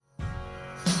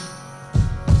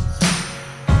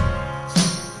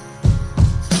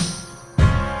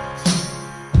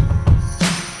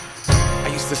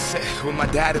to sit with my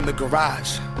dad in the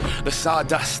garage. The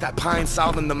sawdust, that pine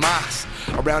sol in the moss.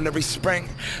 Around every spring,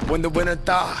 when the winter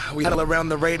thaw, we huddle around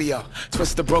the radio,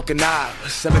 twist the broken knob.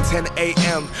 7:10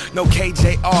 a.m., no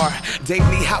KJR. Dave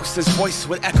Niehouse's voice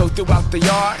would echo throughout the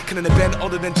yard. Couldn't have been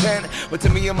older than 10, but to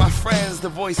me and my friends, the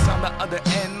voice on the other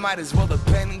end might as well have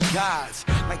been God's.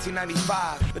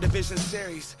 1995, the Division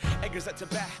Series, Eggers at the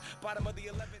bat, bottom of the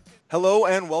 11th. Hello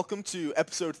and welcome to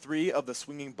episode 3 of the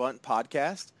Swinging Bunt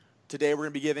podcast. Today we're going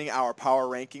to be giving our power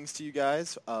rankings to you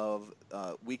guys of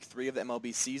week 3 of the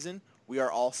MLB season. We are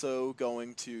also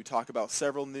going to talk about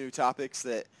several new topics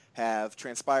that have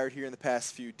transpired here in the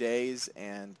past few days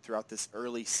and throughout this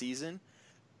early season.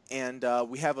 And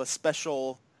we have a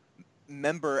special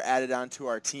member added onto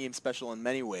our team, special in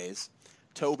many ways.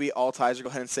 Toby Altizer, go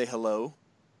ahead and say hello.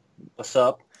 What's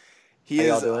up? He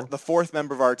is the fourth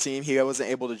member of our team. He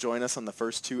wasn't able to join us on the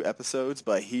first 2 episodes,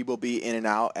 but he will be in and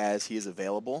out as he is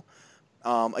available.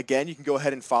 Again, you can go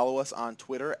ahead and follow us on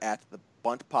Twitter at the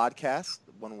Bunt Podcast,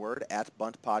 one word, at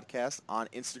Bunt Podcast, on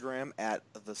Instagram at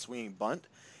the Swinging Bunt.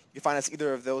 You can find us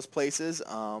either of those places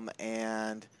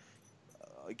and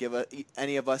give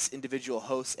any of us individual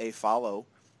hosts a follow,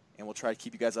 and we'll try to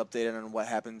keep you guys updated on what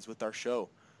happens with our show.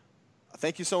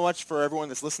 Thank you so much for everyone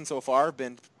that's listened so far.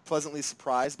 Been pleasantly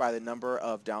surprised by the number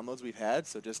of downloads we've had.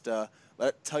 So just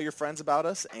tell your friends about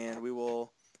us, and we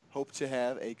will hope to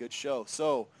have a good show.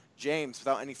 So, James,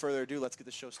 without any further ado, let's get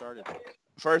the show started.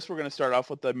 First, we're going to start off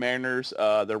with the Mariners,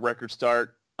 their record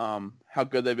start, how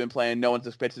good they've been playing. No one's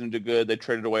expected them to do good. They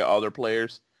traded away all their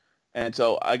players. And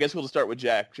so I guess we'll start with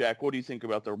Jack. Jack, what do you think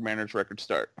about the Mariners' record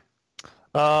start?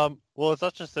 Well, it's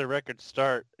not just their record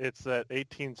start. It's that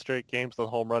 18 straight games with a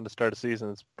home run to start a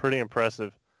season. It's pretty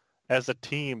impressive. As a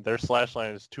team, their slash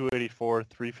line is 284,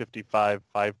 355,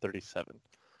 537.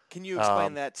 Can you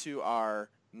explain that to our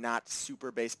not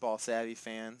super baseball savvy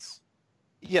fans?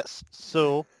 Yes.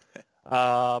 So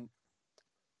I'm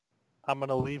going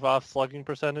to leave off slugging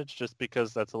percentage just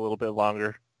because that's a little bit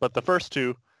longer. But the first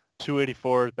two,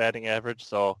 284 is batting average,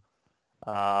 so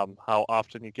how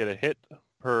often you get a hit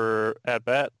per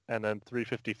at-bat, and then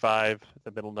 355,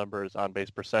 the middle number is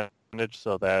on-base percentage,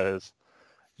 so that is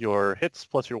your hits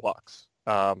plus your walks.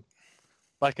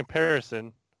 By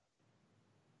comparison,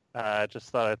 I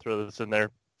just thought I'd throw this in there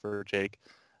for Jake.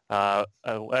 As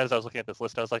I was looking at this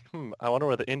list, I was like, I wonder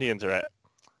where the Indians are at.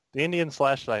 The Indians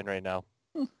slash line right now,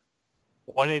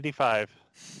 185,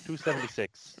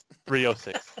 276,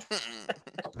 306.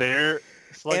 Their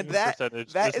slugging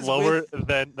percentage is lower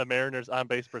than the Mariners'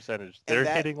 on-base percentage. They're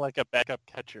hitting like a backup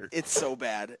catcher. It's so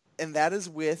bad. And that is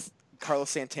with Carlos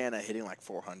Santana hitting like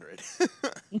 400.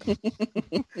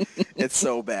 It's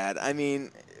so bad. I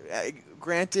mean,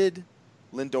 granted,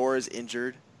 Lindor is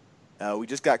injured. We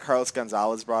just got Carlos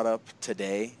Gonzalez brought up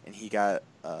today, and he got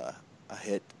a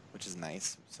hit, which is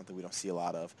nice, something we don't see a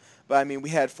lot of. But, I mean, we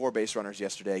had 4 base runners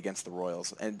yesterday against the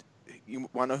Royals. And you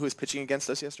want to know who was pitching against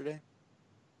us yesterday?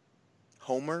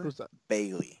 Homer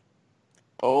Bailey.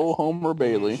 Oh, Homer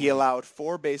Bailey. He allowed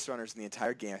 4 base runners in the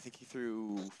entire game. I think he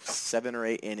threw 7 or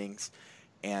 8 innings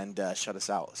and shut us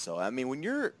out. So, I mean, when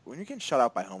you're getting shut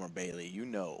out by Homer Bailey, you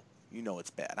know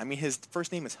it's bad. I mean, his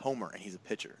first name is Homer, and he's a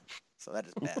pitcher. So that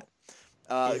is bad.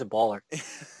 He's a baller.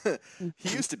 He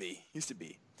used to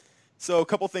be. So a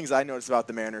couple things I noticed about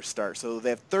the Mariners start. So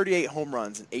they have 38 home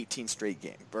runs in 18 straight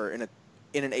games, or in an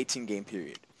 18-game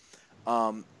period.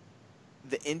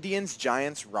 The Indians,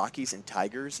 Giants, Rockies, and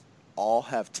Tigers all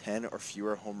have 10 or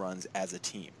fewer home runs as a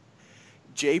team.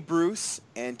 Jay Bruce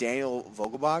and Daniel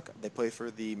Vogelbach, they play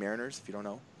for the Mariners, if you don't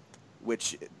know,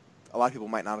 which a lot of people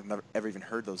might not have ever even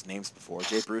heard those names before.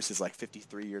 Jay Bruce is like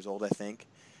 53 years old, I think,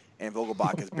 and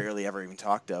Vogelbach is barely ever even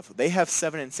talked of. They have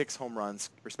 7 and 6 home runs,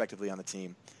 respectively, on the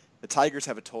team. The Tigers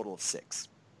have a total of 6.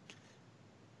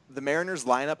 The Mariners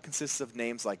lineup consists of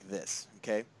names like this,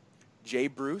 okay? Jay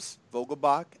Bruce,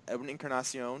 Vogelbach, Edwin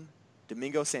Encarnacion,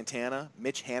 Domingo Santana,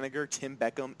 Mitch Haniger, Tim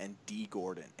Beckham, and D.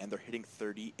 Gordon, and they're hitting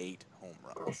 38 home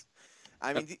runs.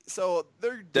 I mean, so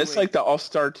they're That's like the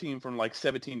all-star team from like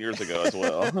 17 years ago as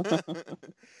well.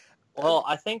 Well,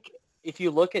 I think if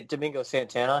you look at Domingo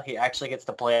Santana, he actually gets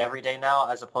to play every day now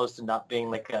as opposed to not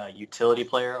being like a utility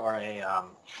player or a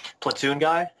platoon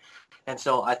guy. And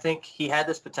so I think he had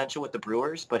this potential with the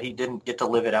Brewers, but he didn't get to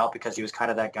live it out because he was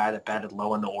kind of that guy that batted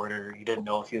low in the order. You didn't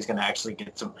know if he was going to actually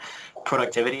get some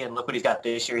productivity. And look what he's got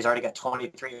this year. He's already got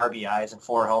 23 RBIs and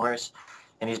 4 homers,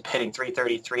 and he's hitting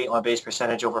 333 on base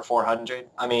percentage over 400.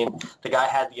 I mean, the guy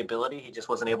had the ability. He just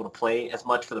wasn't able to play as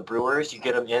much for the Brewers. You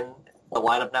get him in the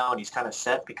lineup now, and he's kind of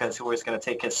set because who is going to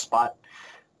take his spot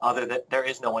other than there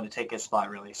is no one to take his spot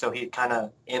really. So he kind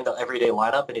of in the everyday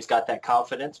lineup, and he's got that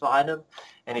confidence behind him,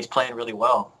 and he's playing really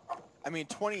well. I mean,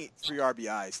 23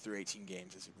 RBIs through 18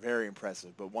 games is very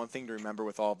impressive. But one thing to remember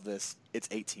with all of this, it's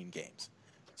 18 games.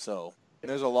 So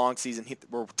there's a long season.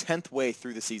 We're 10th way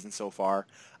through the season so far.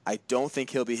 I don't think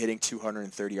he'll be hitting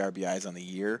 230 RBIs on the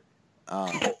year.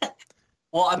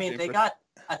 Well, I mean,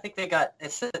 I think they got,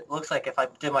 it looks like if I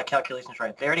did my calculations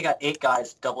right, they already got 8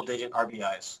 guys double-digit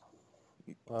RBIs.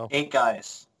 Wow. 8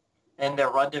 guys. And their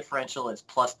run differential is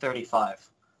plus 35.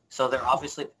 So they're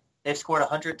obviously, they've scored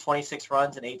 126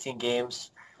 runs in 18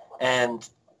 games, and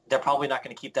they're probably not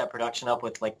going to keep that production up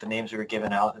with, like, the names we were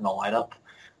giving out in the lineup.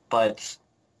 But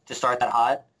to start that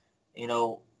hot, you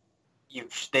know,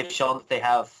 they've shown that they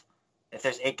have, if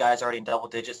there's 8 guys already in double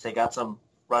digits, they got some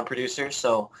run producers.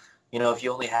 So, you know, if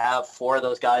you only have 4 of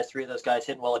those guys, 3 of those guys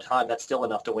hitting well at a time, that's still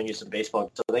enough to win you some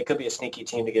baseball. So they could be a sneaky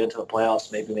team to get into the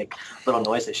playoffs, maybe make a little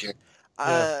noise this year.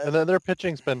 Yeah. And then their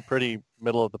pitching's been pretty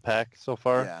middle of the pack so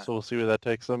far, so we'll see where that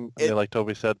takes them. I mean, like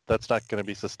Toby said, that's not going to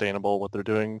be sustainable what they're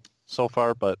doing so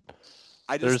far, but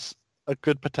there's a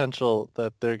good potential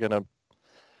that they're going to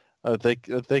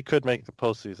they could make the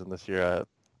postseason this year.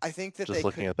 I think that just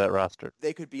looking at that roster,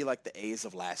 they could be like the A's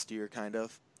of last year, kind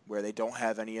of, where they don't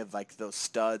have any of like those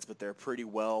studs, but they're pretty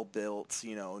well built.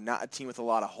 You know, not a team with a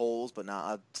lot of holes, but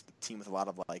not a team with a lot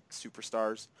of like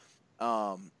superstars.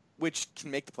 Which can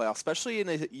make the playoffs, especially in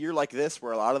a year like this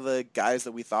where a lot of the guys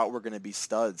that we thought were going to be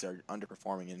studs are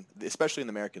underperforming, especially in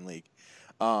the American League.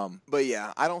 But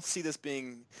yeah, I don't see this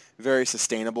being very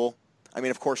sustainable. I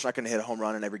mean, of course, not going to hit a home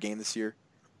run in every game this year,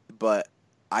 but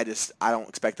I don't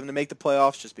expect them to make the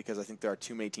playoffs just because I think there are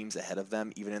too many teams ahead of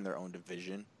them, even in their own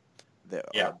division, that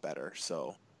are better.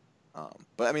 So,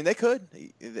 but I mean, they could.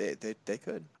 They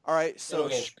could. All right, so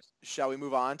shall we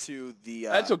move on to the...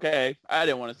 That's okay. I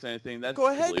didn't want to say anything. That's go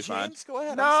ahead, James. Fine. Go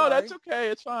ahead. No, that's okay.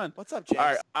 It's fine. What's up, James? All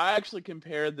right, I actually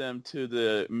compared them to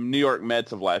the New York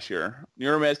Mets of last year. New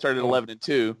York Mets started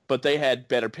 11-2, but they had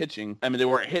better pitching. I mean, they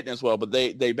weren't hitting as well, but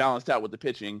they balanced out with the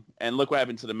pitching. And look what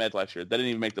happened to the Mets last year. They didn't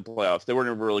even make the playoffs. They weren't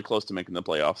even really close to making the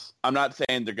playoffs. I'm not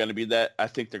saying they're going to be that. I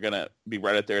think they're going to be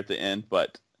right up there at the end,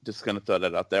 but just going to throw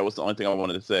that out there. That was the only thing I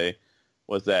wanted to say,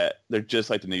 was that they're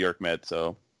just like the New York Mets,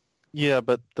 so... Yeah,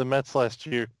 but the Mets last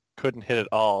year couldn't hit at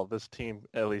all. This team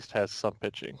at least has some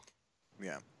pitching.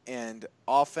 Yeah, and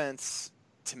offense,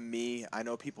 to me, I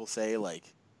know people say, like,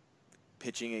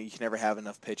 pitching, you can never have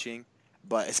enough pitching,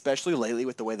 but especially lately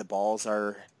with the way the balls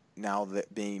are now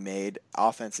being made,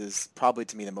 offense is probably,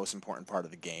 to me, the most important part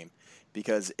of the game.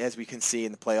 Because as we can see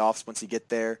in the playoffs, once you get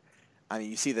there, I mean,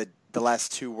 you see the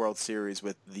last 2 World Series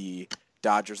with the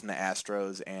Dodgers and the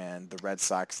Astros and the Red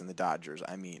Sox and the Dodgers.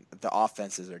 I mean, the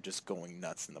offenses are just going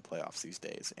nuts in the playoffs these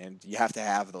days. And you have to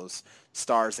have those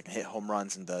stars that can hit home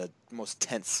runs in the most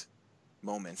tense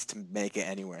moments to make it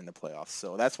anywhere in the playoffs.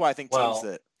 So that's why I think teams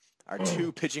that are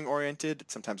too pitching-oriented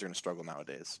sometimes are going to struggle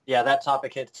nowadays. Yeah, that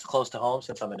topic hits close to home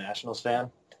since I'm a Nationals fan.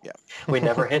 Yeah. We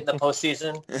never hit in the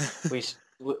postseason.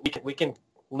 We can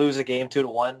lose a game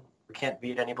 2-1. We can't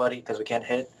beat anybody because we can't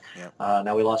hit. Yeah.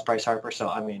 Now we lost Bryce Harper, so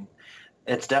I mean,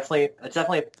 it's definitely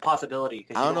a possibility.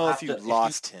 I don't know if you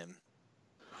lost him.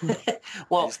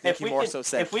 Well, if we more so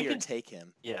said, if we can take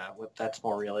him. Yeah, that's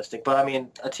more realistic. But I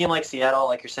mean, a team like Seattle,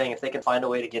 like you're saying, if they can find a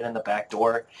way to get in the back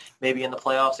door, maybe in the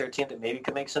playoffs, they're a team that maybe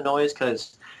could make some noise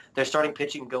because their starting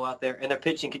pitching can go out there, and their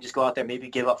pitching can just go out there, maybe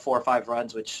give up 4 or 5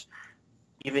 runs, which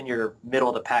even your middle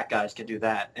of the pack guys can do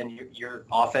that, and your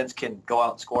offense can go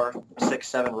out and score 6,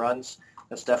 7 runs.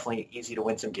 That's definitely easy to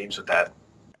win some games with that.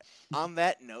 On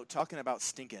that note, talking about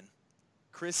stinking,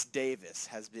 Chris Davis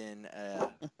has been a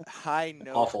high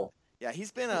note. Awful. Yeah,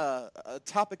 he's been a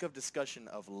topic of discussion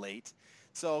of late.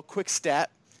 So, quick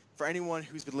stat for anyone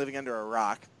who's been living under a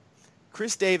rock.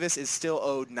 Chris Davis is still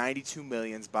owed $92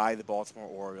 million by the Baltimore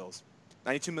Orioles.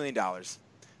 $92 million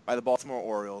by the Baltimore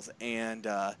Orioles. And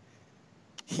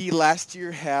he last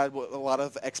year had what a lot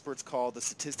of experts call the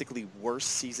statistically worst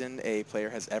season a player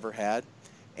has ever had.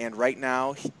 And right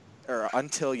now, or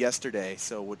until yesterday,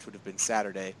 so which would have been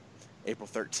Saturday, April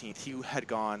 13th, he had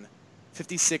gone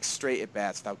 56 straight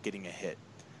at-bats without getting a hit,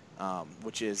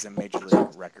 which is a major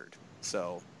league record.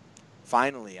 So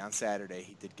finally, on Saturday,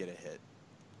 he did get a hit.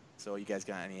 So you guys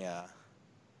got any...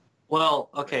 Well,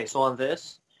 okay, so on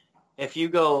this, if you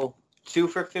go 2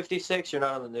 for 56, you're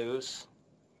not on the news.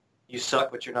 You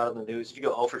suck, but you're not on the news. If you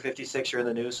go 0 for 56, you're in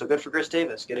the news. So good for Chris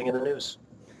Davis getting in the news.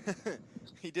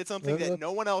 He did something that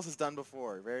no one else has done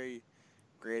before. Very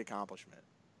great accomplishment.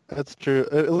 That's true.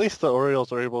 At least the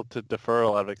Orioles are able to defer a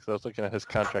lot of it because I was looking at his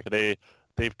contract.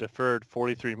 They've deferred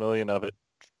 $43 million of it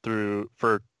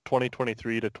for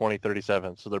 2023 to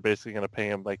 2037. So they're basically going to pay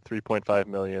him like $3.5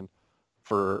 million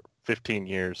for 15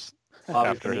 years Bobby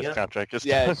after his Bonilla? contract is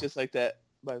Yeah, done. it's just like that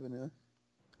by Vanilla.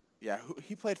 Yeah,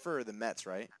 he played for the Mets,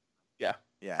 right? Yeah.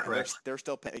 Yeah, and Correct. they're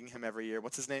still paying him every year.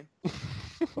 What's his name?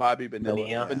 Bobby Vanilla.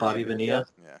 Bonilla. Bobby Bonilla.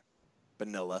 Yeah,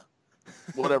 Vanilla.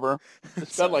 Whatever. It's Sorry.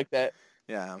 spelled like that.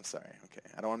 Yeah, I'm sorry. Okay,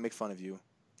 I don't want to make fun of you.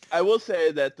 I will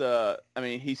say that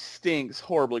he stinks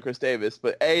horribly, Chris Davis,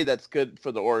 but that's good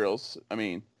for the Orioles. I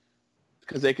mean,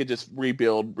 because they could just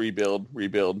rebuild.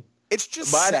 It's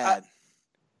just But sad.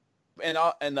 And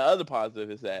the other positive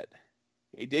is that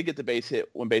he did get the base hit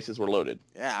when bases were loaded.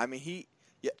 Yeah, I mean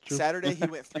True. Saturday he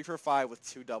went 3 for 5 with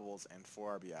 2 doubles and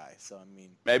 4 RBI. So I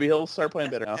mean, Maybe he'll start playing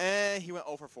better now. he went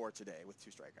 0 for 4 today with 2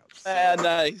 strikeouts. So,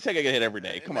 He's not gonna get hit every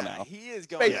day. Come on nah, now. he is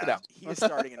Space going. it out. He is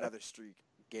starting another streak,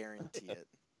 guarantee it.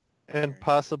 And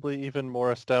possibly even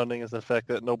more astounding is the fact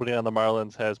that nobody on the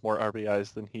Marlins has more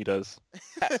RBIs than he does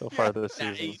so far this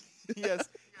season. he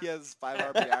has 5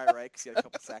 RBI, right? Because he had a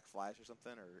couple sack flies or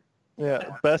something. Or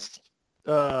Yeah, best.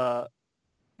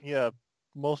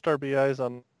 Most RBIs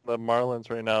on the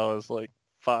Marlins right now is like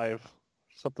 5,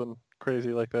 something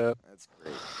crazy like that. that's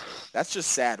great. That's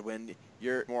just sad when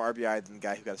you're more RBI than the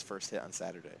guy who got his first hit on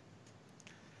Saturday.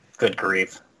 Good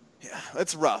grief. Yeah,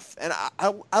 that's rough. And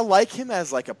I like him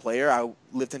as like a player. I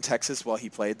lived in Texas while he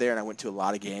played there, and I went to a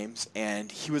lot of games,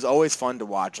 and he was always fun to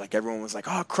watch. Like everyone was like,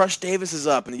 "Oh, Crush Davis is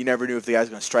up," and you never knew if the guy was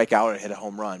going to strike out or hit a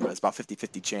home run, but it's about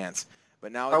 50-50 chance.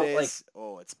 But nowadays,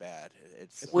 it's bad.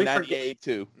 It's We 98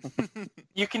 too.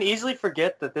 You can easily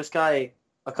forget that this guy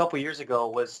a couple years ago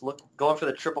was going for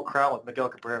the Triple Crown with Miguel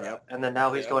Cabrera, Yep. and then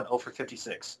now he's Yep. going 0 for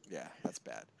 56. yeah, that's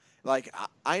bad. Like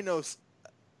I know,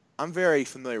 I'm very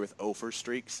familiar with 0 for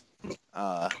streaks.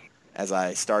 As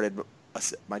I started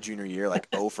my junior year, like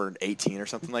 0 for 18 or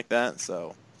something like that.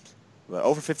 So, but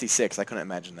 0 for 56, I couldn't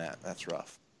imagine that. That's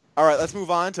rough. All right, let's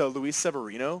move on to Luis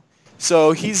Severino.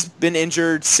 So he's been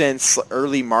injured since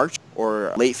early March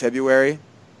or late February,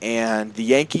 and the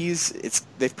Yankees,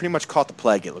 they've pretty much caught the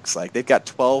plague. It looks like they've got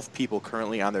 12 people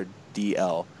currently on their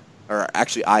DL, or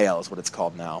actually IL is what it's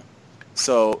called now.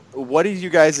 So, what are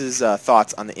you guys'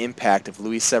 thoughts on the impact of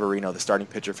Luis Severino, the starting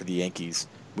pitcher for the Yankees,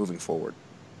 moving forward?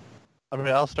 I mean,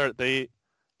 I'll start.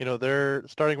 Their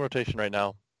starting rotation right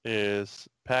now is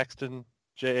Paxton,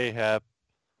 J.A. Happ,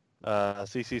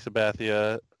 CC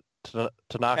Sabathia,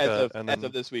 Tanaka, As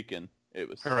of this weekend, it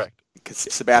was correct. Because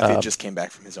Sabathia just came back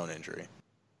from his own injury.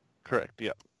 Correct,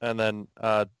 yeah. And then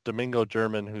Domingo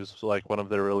German, who's like one of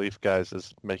their relief guys,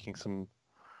 is making some,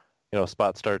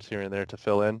 spot starts here and there to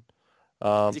fill in.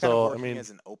 Is he kind of working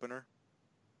as an opener?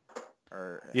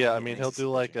 Or Yeah, how I many mean, innings he'll is he do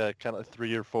like pitching? a kind of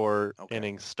 3 or 4 Okay.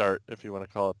 innings start, if you want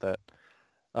to call it that.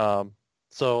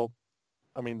 So,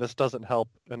 I mean, this doesn't help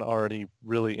an already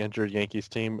really injured Yankees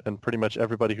team, and pretty much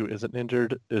everybody who isn't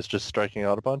injured is just striking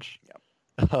out a bunch.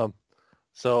 Yep.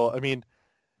 So, I mean,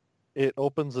 it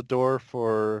opens the door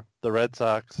for the Red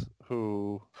Sox,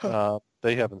 who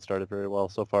they haven't started very well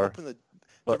so far. Open the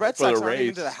But Red for the Sox aren't even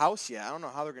Rays. to the house yet. I don't know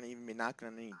how they're going to even be knocking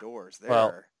on any doors.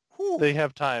 Well, Whew. they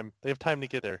have time. They have time to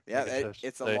get there. Yeah, I guess I should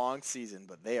it's a say. long season,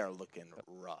 but they are looking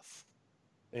rough.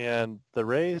 And the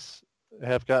Rays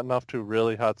have gotten off to a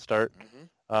really hot start. Hmm.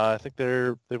 I think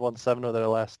they won 7 of their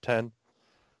last 10.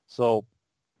 So,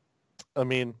 I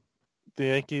mean, the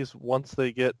Yankees, once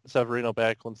they get Severino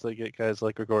back, once they get guys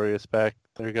like Gregorius back,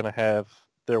 they're going to have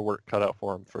their work cut out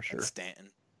for them for sure. And Stanton.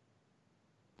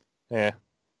 Yeah.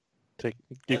 Take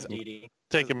That's him, Didi.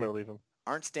 take him or leave him.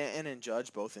 Aren't Stanton and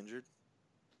Judge both injured?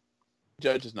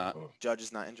 Judge is not. Judge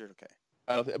is not injured? Okay.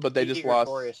 I don't think, but they just Didi lost.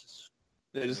 Gregorius.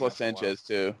 They just Yeah, lost for a while. Sanchez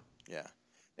too. Yeah.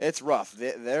 It's rough.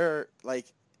 They're like,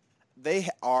 they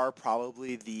are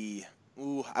probably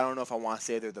I don't know if I want to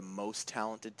say they're the most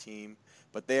talented team,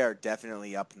 but they are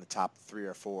definitely up in the top 3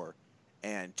 or 4.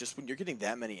 And just when you're getting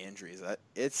that many injuries,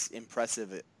 it's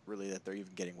impressive, really, that they're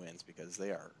even getting wins because they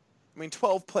are. I mean,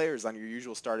 12 players on your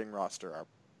usual starting roster are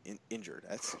injured.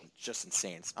 That's just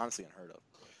insane. It's honestly unheard of.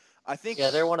 I think.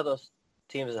 Yeah, they're one of those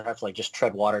teams that have to just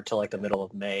tread water till the middle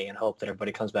of May and hope that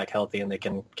everybody comes back healthy and they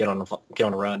can get on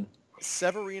a run.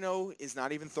 Severino is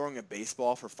not even throwing a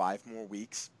baseball for 5 more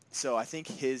weeks. So I think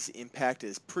his impact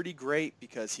is pretty great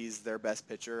because he's their best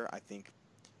pitcher. I think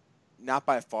not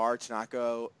by far.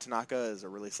 Tanaka is a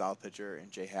really solid pitcher, and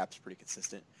J. Happ's pretty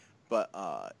consistent. But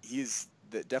he's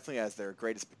definitely has their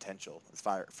greatest potential as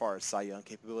far as Cy Young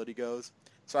capability goes.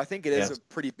 So I think it is Yes. a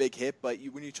pretty big hit. But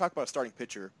when you talk about a starting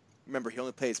pitcher, remember he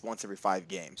only plays once every 5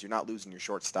 games. You're not losing your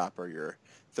shortstop or your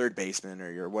third baseman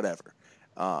or your whatever.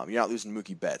 You're not losing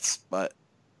Mookie Betts. But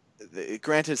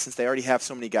granted, since they already have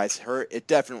so many guys hurt, it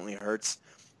definitely hurts.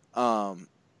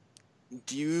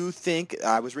 Do you think,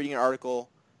 I was reading an article,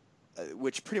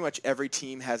 which pretty much every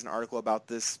team has an article about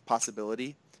this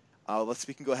possibility.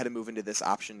 We can go ahead and move into this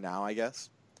option now, I guess.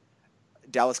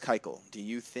 Dallas Keuchel, do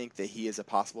you think that he is a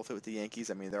possible fit with the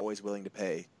Yankees? I mean, they're always willing to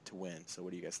pay to win. So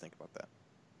what do you guys think about that?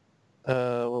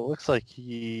 Well, it looks like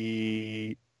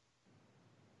the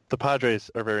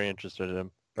Padres are very interested in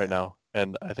him right now,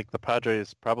 and I think the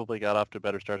Padres probably got off to a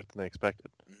better start than they expected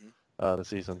the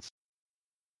season.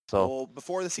 So, well,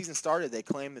 before the season started, they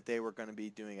claimed that they were going to be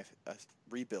doing a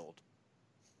rebuild.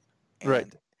 And, right.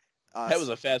 That was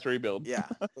a fast rebuild. Yeah.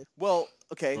 Well,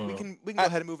 okay, we can go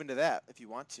ahead and move into that if you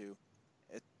want to.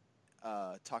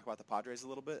 Talk about the Padres a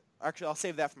little bit. Actually, I'll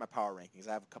save that for my power rankings.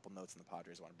 I have a couple notes on the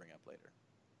Padres I want to bring up later.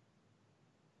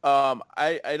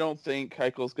 I don't think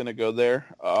Keuchel's going to go there.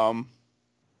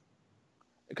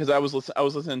 Because I was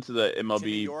listening to the MLB to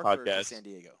New York podcast. Or to San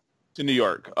Diego? To New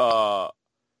York.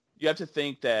 You have to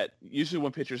think that usually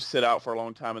when pitchers sit out for a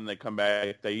long time and they come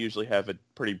back, they usually have a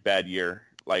pretty bad year.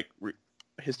 Like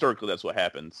historically, that's what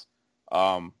happens.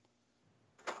 And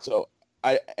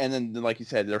then like you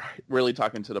said, they're really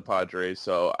talking to the Padres,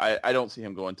 so I don't see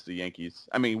him going to the Yankees.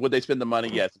 I mean, would they spend the money?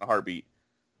 Yes, in a heartbeat.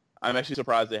 I'm actually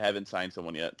surprised they haven't signed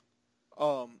someone yet.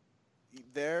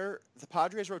 The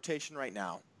Padres rotation right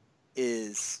now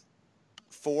is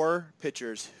 4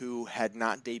 pitchers who had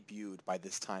not debuted by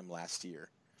this time last year.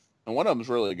 And one of them's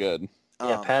really good.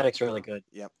 Yeah, Paddock's really good.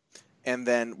 Yep. And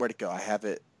then where'd it go? I have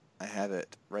it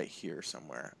right here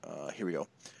somewhere. Here we go.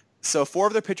 So 4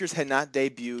 of their pitchers had not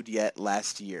debuted yet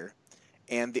last year,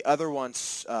 and the other one,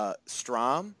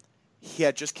 Strom, he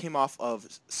had just came off of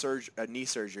knee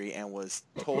surgery and was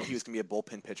told he was going to be a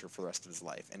bullpen pitcher for the rest of his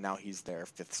life, and now he's their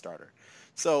 5th starter.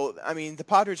 So I mean, the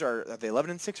Padres are they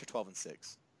 11-6 or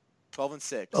 12-6?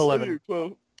 12-6. 11.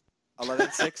 12.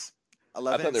 11-6. 11-6.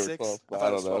 I thought they were 12. I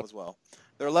thought it was 12 as well.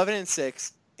 They're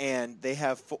 11-6. And they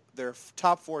have their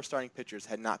top 4 starting pitchers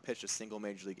had not pitched a single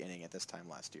major league inning at this time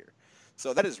last year.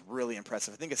 So that is really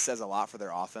impressive. I think it says a lot for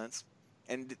their offense.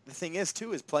 And the thing is,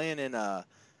 too, is playing in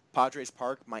Padres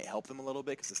Park might help them a little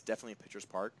bit because it's definitely a pitcher's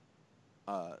park.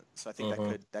 So I think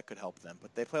that could help them.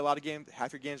 But they play a lot of games.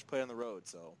 Half your games are played on the road.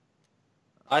 So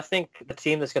I think the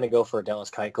team that's going to go for Dallas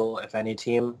Keuchel, if any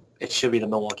team, it should be the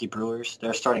Milwaukee Brewers.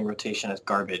 Their starting rotation is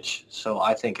garbage. So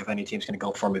I think if any team's going to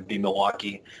go for him, it'd be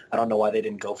Milwaukee. I don't know why they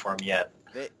didn't go for him yet.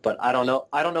 But I don't know.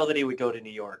 I don't know that he would go to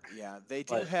New York. Yeah, they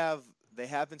do have. They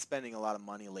have been spending a lot of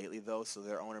money lately, though, so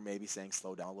their owner may be saying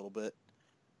slow down a little bit.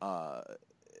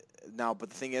 Now, but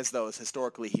the thing is, though, is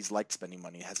historically he's liked spending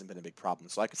money. It hasn't been a big problem,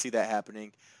 so I could see that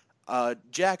happening.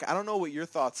 Jack, I don't know what your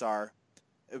thoughts are,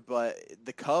 but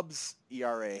the Cubs'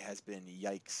 ERA has been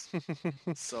yikes.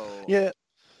 So yeah,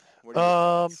 what are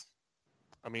your thoughts?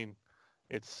 I mean,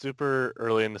 it's super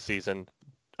early in the season.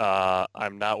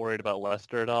 I'm not worried about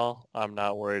Lester at all. I'm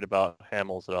not worried about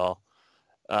Hamels at all.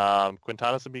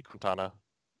 Quintana's going to be Quintana.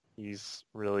 He's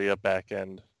really a back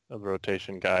end of the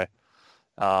rotation guy.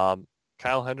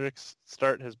 Kyle Hendricks'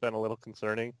 start has been a little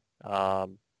concerning.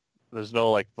 There's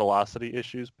no velocity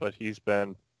issues, but he's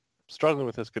been struggling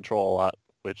with his control a lot,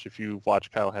 which if you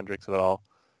watch Kyle Hendricks at all,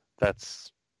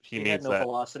 he needs had no that.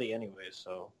 velocity anyways,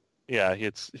 so. Yeah,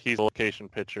 he's a location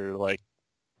pitcher,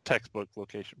 textbook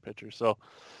location pitcher. So,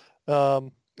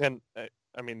 and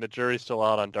I mean, the jury's still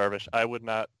out on Darvish.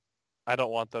 I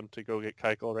don't want them to go get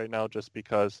Keuchel right now just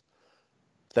because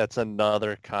that's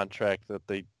another contract that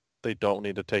they don't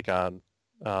need to take on.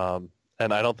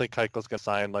 And I don't think Keuchel's going to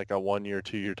sign a 1-year,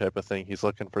 2-year type of thing. He's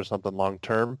looking for something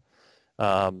long-term.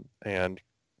 And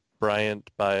Bryant,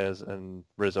 Baez, and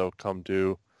Rizzo come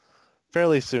due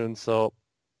fairly soon. So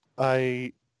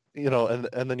and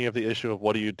then you have the issue of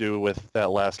what do you do with that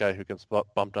last guy who gets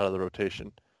bumped out of the rotation?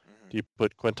 Mm-hmm. Do you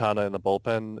put Quintana in the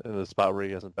bullpen in the spot where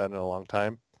he hasn't been in a long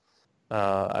time?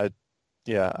 I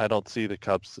don't see the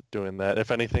Cubs doing that.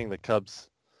 If anything, the Cubs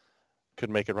could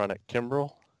make a run at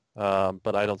Kimbrel,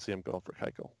 but I don't see him going for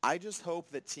Keuchel. I just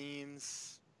hope that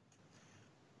teams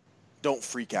don't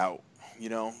freak out.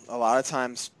 A lot of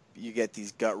times you get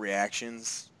these gut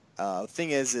reactions. The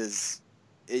thing is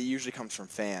it usually comes from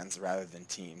fans rather than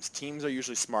teams. Teams are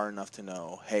usually smart enough to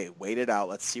know, hey, wait it out.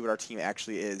 Let's see what our team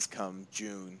actually is come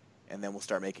June, and then we'll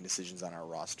start making decisions on our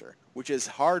roster, which is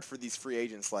hard for these free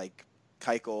agents like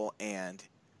Keuchel and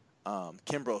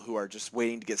Kimbrel, who are just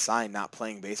waiting to get signed, not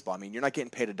playing baseball. I mean, you're not getting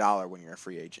paid $1 when you're a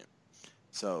free agent.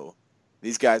 So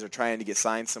these guys are trying to get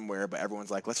signed somewhere, but everyone's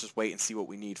like, let's just wait and see what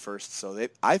we need first. So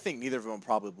I think neither of them will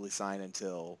probably sign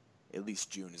until at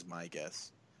least June is my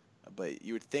guess. But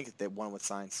you would think that one would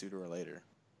sign sooner or later.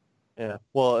 Yeah.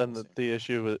 Well, and the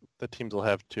issue the teams will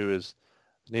have, too, is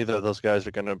neither of those guys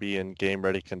are going to be in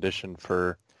game-ready condition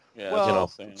for Yeah, Well, that's what you I'm know,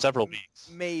 saying. several weeks.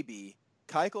 Maybe.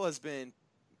 Keuchel has been,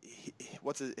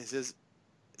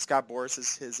 Scott Boras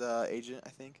is his agent, I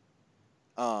think.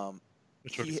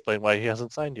 Which would He explain why he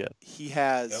hasn't signed yet. he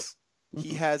has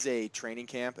he has a training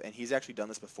camp, and he's actually done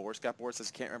this before. Scott Boras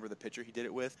says, can't remember the pitcher he did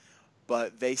it with,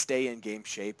 but they stay in game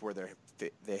shape where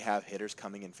they have hitters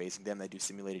coming and facing them. They do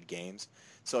simulated games,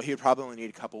 so he would probably only need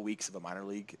a couple weeks of a minor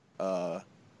league what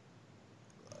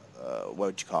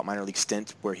would you call it, minor league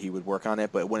stint where he would work on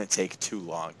it, but it wouldn't take too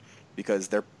long because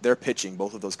they're pitching.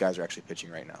 Both of those guys are actually pitching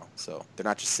right now, so they're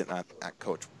not just sitting on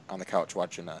the couch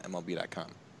watching MLB.com.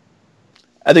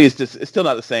 I think it's still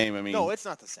not the same. I mean, No, it's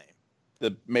not the same.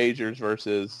 the majors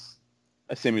versus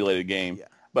a simulated game. Yeah.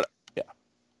 But yeah,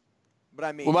 But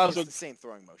I mean, Well, might as it's well- the same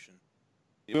throwing motion.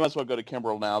 we might as well go to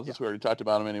Kimbrel now since we already talked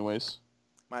about him anyways.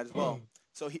 Might as well.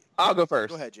 So I'll go first.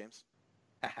 Go ahead, James.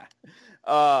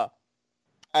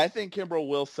 I think Kimbrel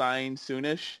will sign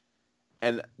soonish,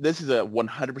 and this is a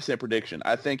 100% prediction.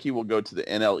 I think he will go to the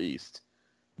NL East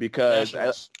because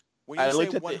Nationals. When I you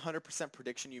looked say at the- 100%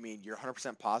 prediction, you mean you're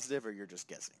 100% positive or you're just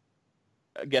guessing?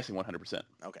 I'm guessing 100%.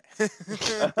 Okay.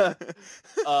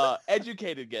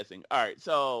 Educated guessing. All right,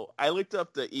 so I looked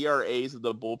up the ERAs of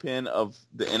the bullpen of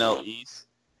the NL East.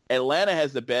 Atlanta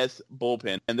has the best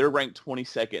bullpen, and they're ranked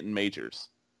 22nd in majors.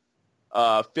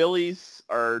 Phillies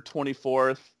are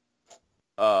 24th.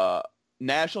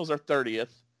 Nationals are 30th.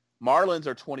 Marlins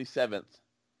are 27th.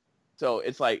 So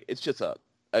it's just a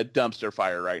dumpster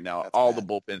fire right now. That's all bad.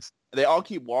 the bullpens. They all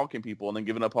keep walking people and then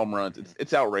giving up home runs.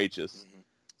 It's outrageous. Mhm.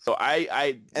 So I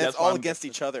And that's it's why all I'm- against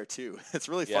each other, too. It's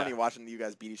really Yeah. funny watching you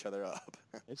guys beat each other up.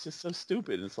 It's just so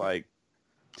stupid. It's like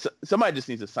somebody just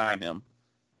needs to sign him.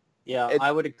 Yeah, It-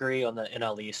 I would agree on the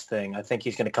NL East thing. I think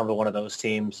he's going to come to one of those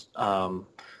teams.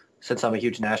 Since I'm a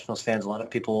huge Nationals fan, a lot of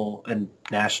people in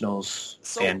Nationals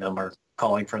So- fandom are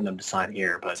calling for them to sign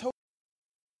here. But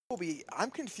Toby,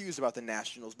 I'm confused about the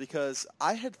Nationals because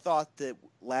I had thought that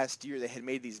last year they had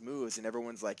made these moves and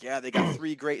everyone's like, yeah, they got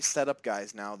 3 great setup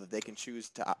guys now that they can choose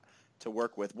to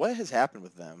work with. What has happened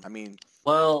with them? I mean,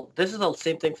 well, this is the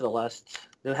same thing for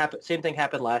same thing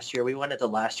happened last year. We went into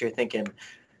last year thinking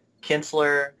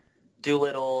Kinsler,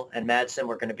 Doolittle, and Madsen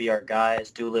were going to be our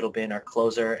guys. Doolittle being our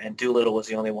closer, and Doolittle was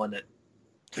the only one that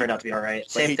turned out to be all right.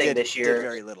 but Same he thing did, this did year.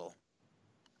 very little.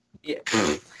 Yeah,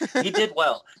 he did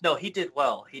well. No, he did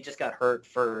well. He just got hurt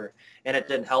and it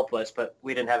didn't help us, but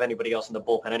we didn't have anybody else in the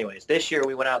bullpen anyways. This year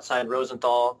we went outside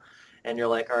Rosenthal, and you're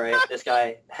like, all right, this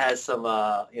guy has some,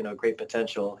 great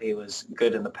potential. He was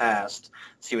good in the past.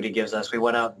 See what he gives us. We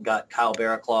went out and got Kyle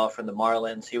Barraclough from the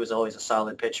Marlins. He was always a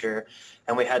solid pitcher.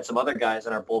 And we had some other guys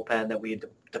in our bullpen that we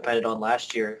depended on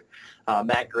last year.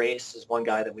 Matt Grace is one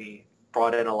guy that we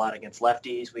brought in a lot against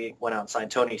lefties. We went out and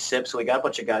signed Tony Sipp. So we got a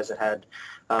bunch of guys that had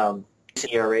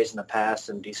decent ERAs in the past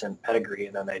and decent pedigree,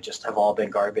 and then they just have all been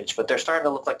garbage. But they're starting to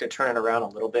look like they're turning around a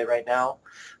little bit right now.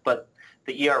 But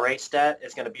the ERA stat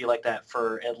is going to be like that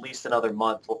for at least another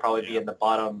month. We'll probably be in the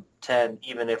bottom 10,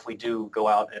 even if we do go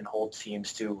out and hold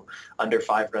teams to under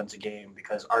 5 runs a game,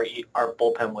 because our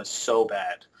bullpen was so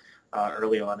bad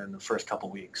early on in the first couple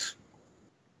weeks.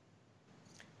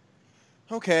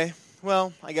 Okay.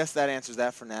 Well, I guess that answers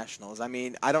that for Nationals. I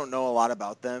mean, I don't know a lot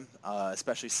about them,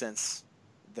 especially since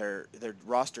their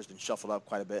roster's been shuffled up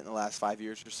quite a bit in the last 5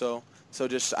 years or so. So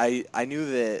just I knew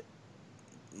that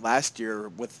last year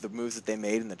with the moves that they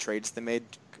made and the trades they made,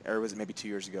 or was it maybe 2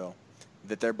 years ago,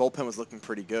 that their bullpen was looking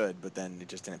pretty good, but then it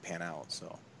just didn't pan out.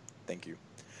 So thank you.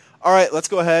 All right, let's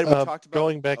go ahead. We talked about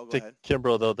Going back go to ahead.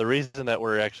 Kimbrel, though, the reason that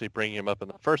we're actually bringing him up in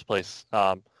the first place,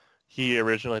 he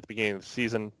originally at the beginning of the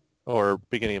season, or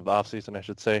beginning of the offseason, I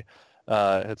should say,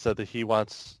 had said that he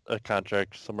wants a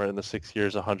contract somewhere in the 6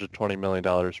 years, $120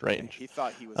 million range. He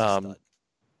thought he was a stud.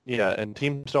 Yeah, and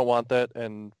teams don't want that,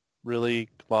 and really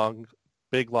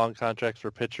big long contracts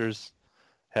for pitchers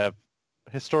have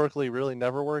historically really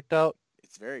never worked out.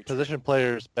 It's very true. Position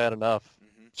players, bad enough.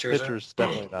 Mhm. Pitchers,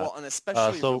 definitely not. Well, and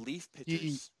especially so relief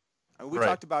pitchers. I mean, we right.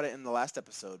 talked about it in the last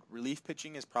episode. Relief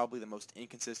pitching is probably the most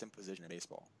inconsistent position in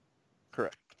baseball.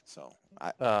 Correct. So,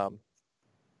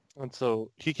 And so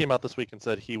he came out this week and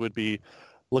said he would be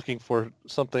looking for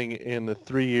something in the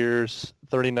 3 years,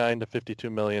 $39 to $52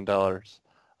 million.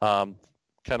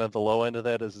 Kind of the low end of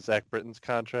that is Zach Britton's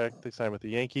contract they signed with the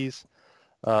Yankees.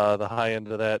 The high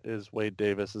end of that is Wade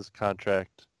Davis's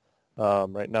contract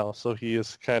right now. So he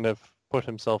has kind of put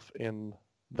himself in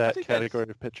that think category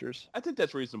of pitchers. I think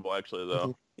that's reasonable, actually,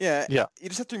 though. yeah, Yeah. you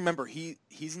just have to remember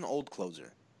he's an old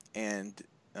closer, and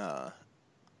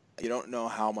you don't know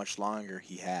how much longer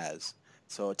he has.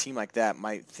 So a team like that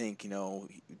might think,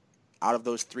 out of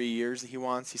those 3 years that he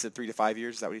wants, he said 3 to 5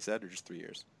 years. Is that what he said, or just 3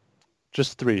 years?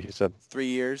 Just 3, he said. 3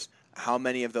 years. How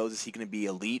many of those is he going to be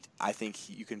elite? I think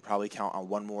you can probably count on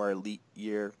one more elite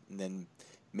year and then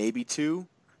maybe 2.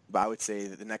 But I would say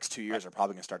that the next 2 years are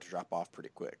probably going to start to drop off pretty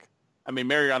quick. I mean,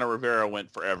 Mariano Rivera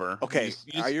went forever. Okay,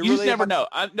 you are you just really never know.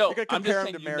 You're gonna I'm just compare him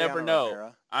saying to you never Mariano know.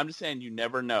 Rivera? I'm just saying you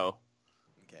never know.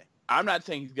 Okay. I'm not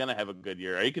saying he's gonna have a good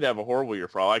year. He could have a horrible year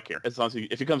for all I care. As long as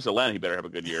if he comes to Atlanta, he better have a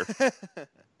good year.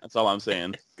 That's all I'm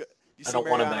saying. You I see don't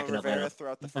want him Mariano back in Rivera Atlanta.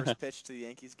 throw out the first pitch to the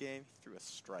Yankees game? He threw a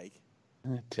strike.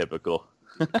 Typical.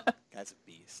 Guy's a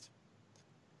beast.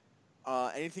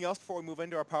 Anything else before we move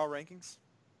into our power rankings?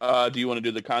 Do you want to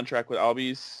do the contract with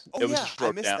Albies? Oh, It was yeah, just I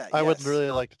broke missed down. that. I would Yes. really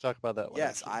like to talk about that one.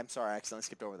 Yes, actually. I'm sorry. I accidentally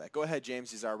skipped over that. Go ahead,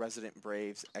 James. He's our resident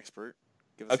Braves expert.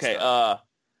 Give us Okay. a start.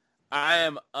 I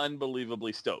am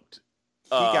unbelievably stoked. He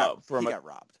got from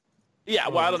robbed. Yeah,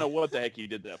 well, I don't know what the heck he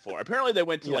did that for. Apparently, they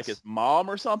went to like his mom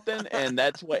or something, and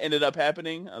that's what ended up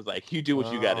happening. I was like, "You do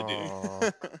what you got to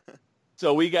do."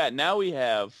 So we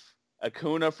have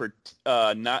Acuna for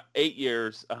not 8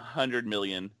 years, $100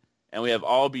 million, and we have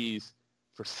Albies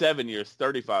for 7 years,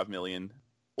 $35 million.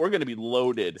 We're going to be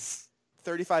loaded.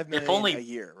 $35 million only- a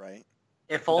year, right?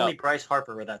 If only Bryce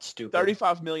Harper were that stupid.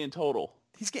 $35 million total.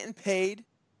 He's getting paid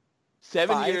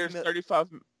 7 5 years, mil- 35.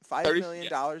 $5 30 million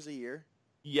yeah. a year.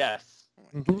 Yes,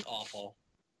 It's awful.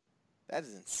 That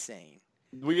is insane.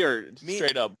 we are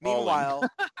straight up balling. Meanwhile,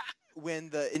 when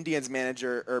the Indians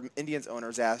manager or Indians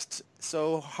owners asked,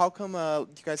 "So how come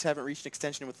you guys haven't reached an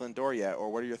extension with Lindor yet, or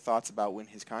what are your thoughts about when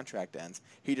his contract ends?"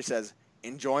 He just says,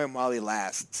 "Enjoy him while he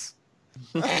lasts."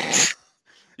 You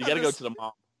got to go to the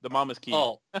mom. The mom is key.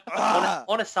 Oh, Ah!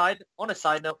 on a side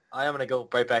note, I am going to go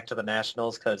right back to the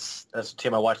Nationals because that's the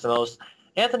team I watch the most.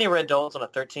 Anthony Rendon's on a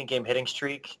 13-game hitting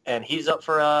streak, and he's up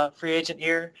for a free agent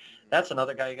year. That's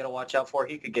another guy you got to watch out for.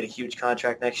 He could get a huge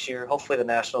contract next year. Hopefully the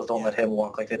Nationals don't let him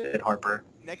walk like they did Harper.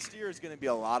 Next year is going to be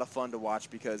a lot of fun to watch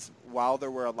because while there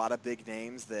were a lot of big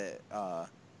names that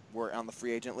were on the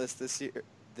free agent list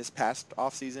this past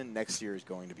offseason, next year is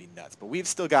going to be nuts. But we've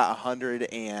still got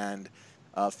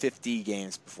 150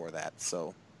 games before that,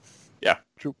 so Yeah.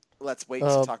 True. Let's wait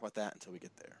to talk about that until we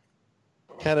get there.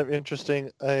 Kind of interesting.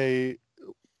 I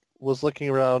was looking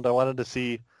around. I wanted to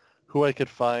see who I could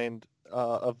find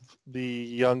of the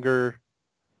younger,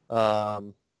 not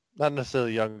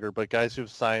necessarily younger, but guys who've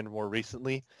signed more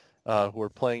recently, who are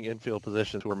playing infield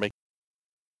positions, who are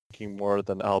making more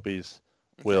than Albies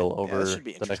will over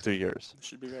the next 2 years. This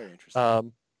should be very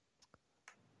interesting.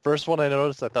 First one I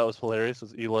noticed I thought was hilarious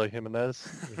was Eloy Jimenez.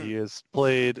 He has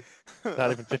played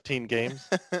not even 15 games,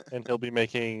 and he'll be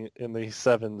making in the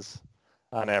 7s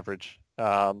on average.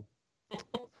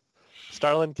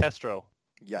 Starlin Castro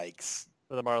Yikes.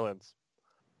 for the Marlins.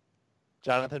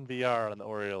 Jonathan VR on the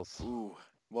Orioles. Ooh.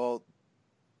 Well,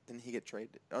 didn't he get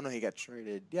traded? Oh, no, he got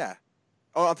traded. Yeah.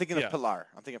 Oh, I'm thinking of Pilar.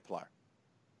 Who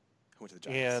went to the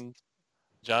Giants. And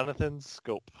Jonathan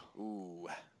Scope. Ooh,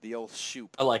 the old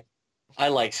shoop. I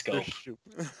like Scope.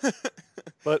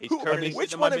 But He's currently Which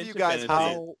sitting one on of my you bench guys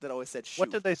fantasy. was it that always said shoop?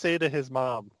 what did they say to his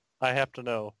mom? I have to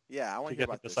know Yeah, I want to to hear get him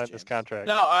about to this, sign this James. contract.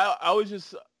 No, I was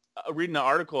just reading an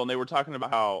article, and they were talking about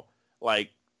how,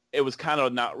 like, it was kind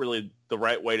of not really the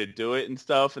right way to do it and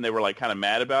stuff, and they were, like, kind of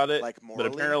mad about it. Like But morally?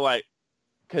 apparently, like,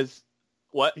 because,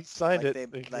 what? He signed Like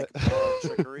it. they, like moral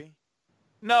trickery?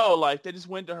 No, like, they just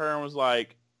went to her and was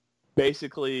like,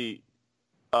 basically,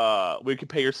 we could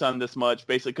pay your son this much,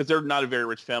 basically, because they're not a very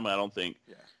rich family, I don't think.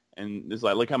 Yeah. And it's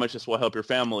like, look how much this will help your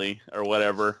family or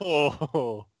whatever.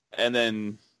 Oh. And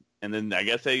then I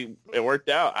guess it worked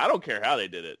out. I don't care how they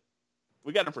did it.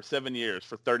 We got him for 7 years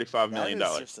for $35 million.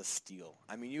 That is just a steal.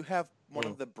 I mean, you have one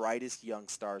of the brightest young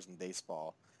stars in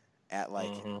baseball at,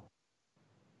 like,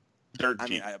 Dirt I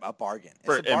mean, cheap a bargain. It's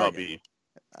for a bargain. MLB.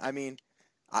 I mean,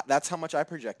 that's how much I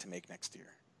project to make next year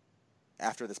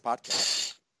after this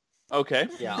podcast. Okay.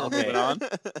 Yeah, Moving okay. on.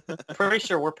 Pretty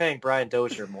sure we're paying Brian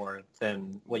Dozier more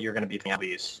than what you're going to be paying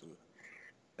Albies.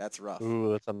 That's rough.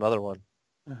 Ooh, that's another one.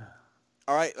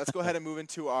 All right, let's go ahead and move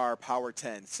into our Power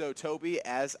 10. So, Toby,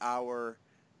 as our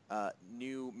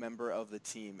new member of the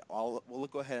team, we'll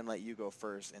go ahead and let you go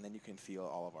first, and then you can feel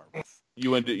all of our...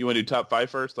 You want to do top 5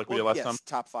 first, like we did last yes, time?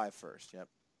 top 5 first, yep.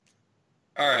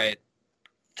 All right.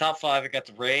 Top 5, I got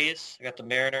the Rays, I got the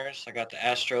Mariners, I got the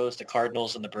Astros, the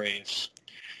Cardinals, and the Braves.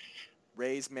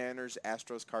 Rays, Mariners,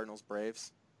 Astros, Cardinals,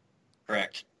 Braves.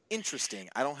 Correct. Interesting.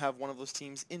 I don't have one of those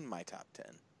teams in my top 10.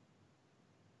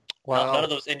 Wow. None of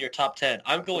those in your top 10.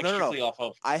 I'm going No. strictly off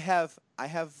of... I have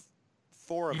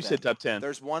 4 of You them. said top 10.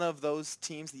 There's one of those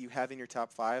teams that you have in your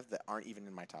top 5 that aren't even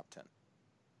in my top 10.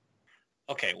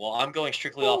 Okay, well, I'm going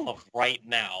strictly off of right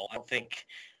now. I don't think...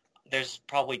 there's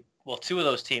probably, well, two of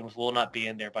those teams will not be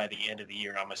in there by the end of the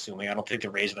year, I'm assuming. I don't think the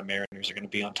Rays and the Mariners are going to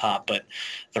be on top, but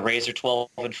the Rays are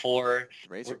 12-4,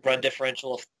 run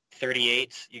differential of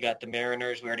 38. You got the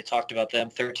Mariners, we already talked about them,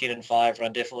 13-5,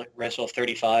 run differential of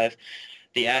 35.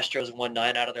 The Astros won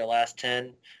 9 out of their last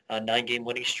 10, 9-game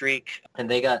winning streak,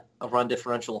 and they got a run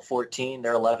differential of 14.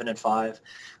 They're 11-5.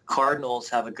 Cardinals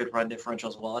have a good run differential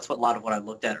as well. That's a lot of what I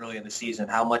looked at early in the season.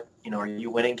 How much, are you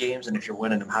winning games, and if you're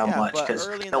winning them, how much? But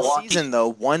early in the season,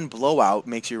 though, one blowout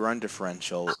makes you run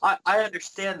differential. I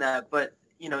understand that, but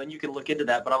and you can look into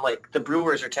that. But I'm like, the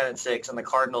Brewers are 10-6, and the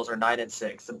Cardinals are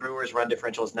 9-6. The Brewers' run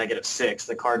differential is -6.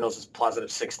 The Cardinals is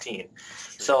 +16.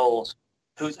 So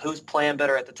who's playing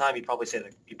better at the time? You'd probably say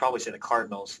the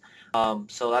Cardinals.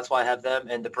 So that's why I have them.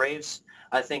 And the Braves,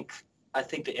 I think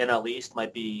the NL East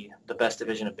might be the best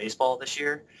division of baseball this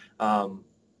year,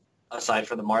 aside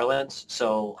from the Marlins.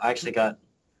 So I actually got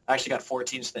 4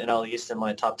 teams in the NL East in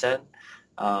my top 10.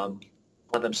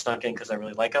 One of them snuck in because I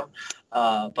really like them.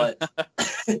 But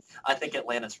I think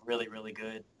Atlanta's really, really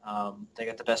good. They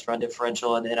got the best run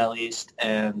differential in the NL East,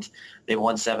 and they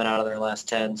won 7 out of their last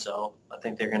 10. So I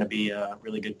think they're going to be a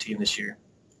really good team this year.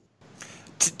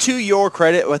 To your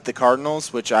credit with the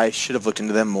Cardinals, which I should have looked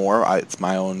into them more, it's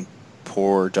my own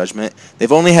poor judgment.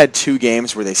 They've only had 2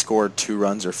 games where they scored 2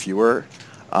 runs or fewer.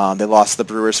 They lost the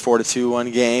Brewers 4-2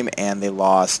 one game, and they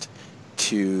lost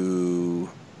to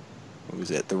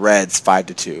the Reds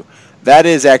 5-2. That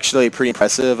is actually pretty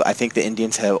impressive. I think the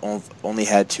Indians have only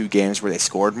had 2 games where they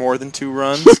scored more than 2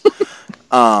 runs.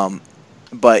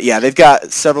 But yeah, they've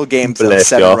got several games of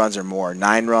 7 runs or more.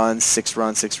 9 runs, 6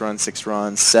 runs, 6 runs, 6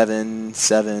 runs, 7,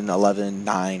 11,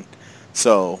 9.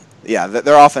 So yeah,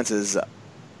 their offense is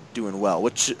doing well,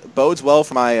 which bodes well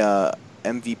for my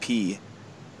MVP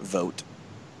vote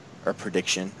or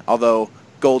prediction. Although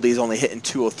Goldie's only hitting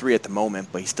 203 at the moment,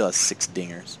 but he still has 6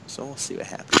 dingers. So we'll see what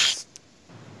happens.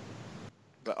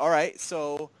 But all right,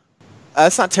 so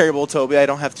that's not terrible, Toby. I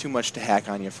don't have too much to hack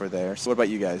on you for there. So what about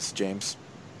you guys, James?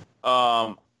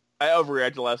 I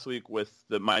overreacted last week with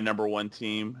my number 1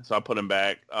 team, so I put him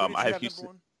back. I have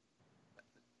Houston.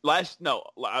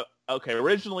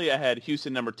 Originally I had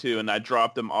Houston number 2, and I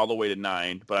dropped them all the way to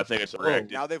 9. But I think I overreacted.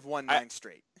 Now they've won 9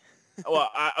 straight.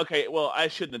 I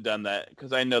shouldn't have done that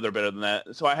because I know they're better than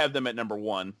that. So I have them at number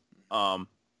 1. Jose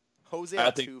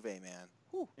Altuve, man.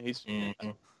 He's.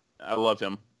 I love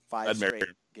him. 5 straight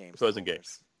games. Closing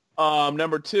games.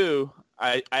 Number 2,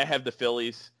 I have the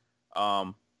Phillies.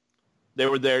 They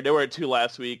were there. They were at 2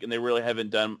 last week, and they really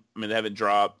haven't done. They haven't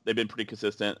dropped. They've been pretty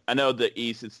consistent. I know the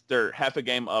East. They're half a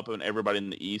game up on everybody in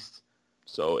the East,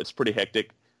 so it's pretty hectic.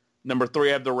 Number 3,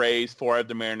 I have the Rays. 4, I have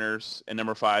the Mariners, and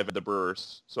number 5, I have the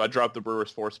Brewers. So I dropped the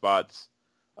Brewers 4 spots.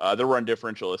 Their run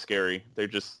differential is scary.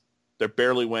 They're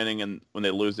barely winning, and when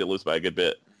they lose by a good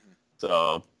bit.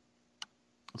 So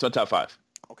it's on top 5.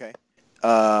 Okay.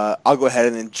 I'll go ahead,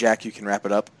 and then Jack, you can wrap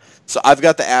it up. So I've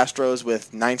got the Astros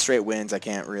with 9 straight wins. I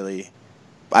can't really.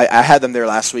 I had them there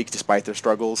last week despite their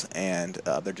struggles, and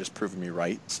they're just proving me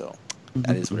right. So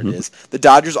that is what it is. The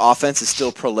Dodgers' offense is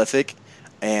still prolific,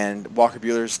 and Walker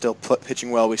Buehler is still pitching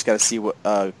well. We just got to see what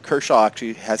Kershaw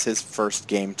actually has his first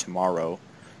game tomorrow.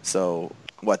 So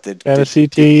what did fantasy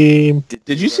team?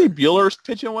 Did you see Buehler's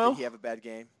pitching well? Did he have a bad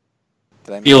game?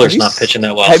 Buehler's not pitching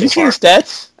that well. Have you seen his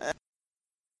stats?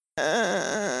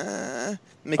 All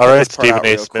right, Stephen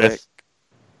A. Smith.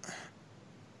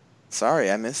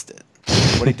 Sorry, I missed it.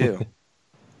 What'd he do?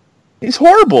 He's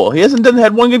horrible. He hasn't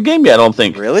had one good game yet, I don't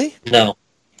think. Really?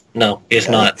 No, he's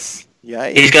not.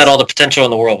 Yikes. He's got all the potential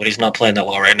in the world, but he's not playing that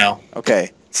well right now.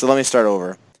 Okay, so let me start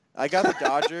over. I got the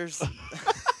Dodgers.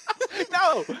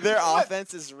 No! Their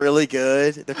offense is really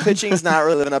good. Their pitching's not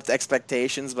really living up to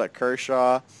expectations, but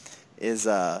Kershaw is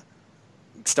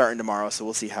starting tomorrow, so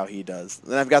we'll see how he does.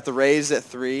 Then I've got the Rays at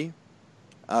 3.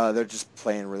 They're just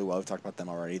playing really well. We've talked about them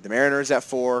already. The Mariners at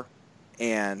 4,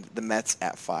 and the Mets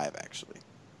at 5, actually.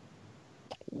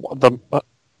 What?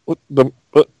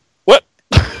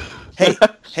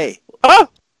 Hey.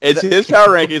 It's his power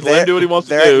rankings. Let him do what he wants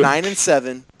to do. They're at 9 and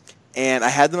 7, and I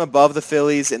had them above the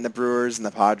Phillies and the Brewers and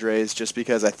the Padres just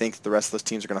because I think the rest of those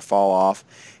teams are going to fall off.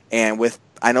 And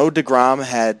I know DeGrom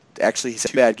had actually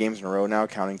 2 bad games in a row now,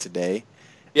 counting today.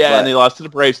 Yeah, and they lost to the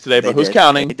Braves today, but who's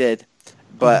counting? They did.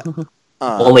 But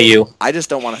only you. I just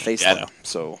don't want to face them.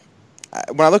 So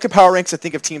when I look at power ranks, I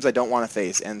think of teams I don't want to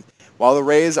face. And while the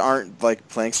Rays aren't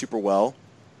playing super well,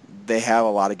 they have a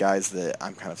lot of guys that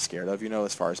I'm kind of scared of,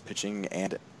 as far as pitching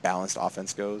and balanced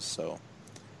offense goes. So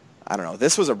I don't know.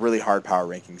 This was a really hard power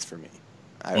rankings for me.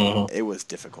 It was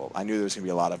difficult. I knew there was going to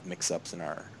be a lot of mix-ups in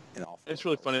our an awful. It's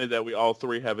really funny that we all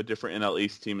three have a different NL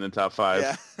East team in the top 5.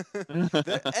 Yeah.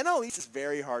 The NL East is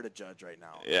very hard to judge right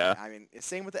now. Yeah. I mean, it's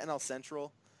same with the NL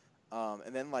Central.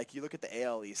 And then, like, you look at the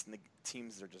AL East, and the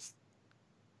teams are just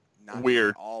not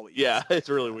Weird. all East. Yeah, it's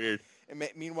really weird. And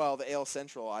meanwhile, the AL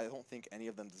Central, I don't think any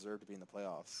of them deserve to be in the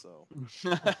playoffs. So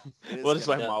We'll just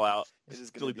let them all out. it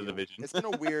is Delete going the to be. division. It's been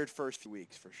a weird first few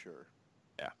weeks for sure.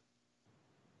 Yeah.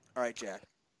 All right, Jack.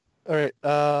 All right.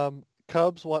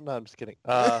 Cubs, what? No, I'm just kidding.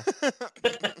 I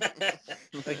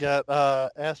got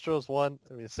Astros 1.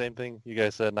 I mean, same thing. You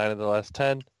guys said 9 of the last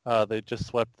 10. They just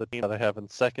swept the team that I have in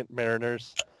second,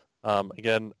 Mariners.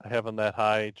 Again, I have them that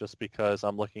high just because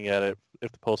I'm looking at it.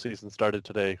 If the postseason started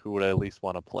today, who would I at least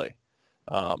want to play?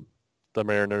 The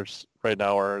Mariners right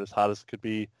now are as hot as it could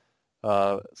be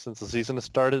since the season has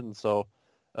started, and so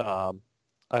I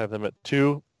have them at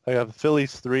 2. I have the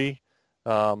Phillies 3.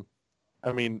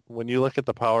 I mean, when you look at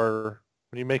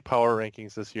when you make power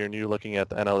rankings this year and you're looking at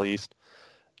the NL East,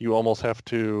 you almost have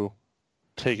to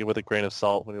take it with a grain of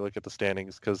salt when you look at the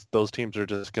standings because those teams are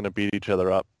just going to beat each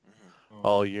other up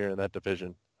all year in that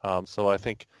division. So I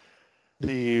think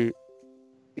the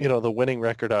winning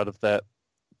record out of that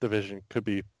division could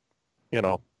be,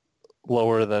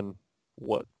 lower than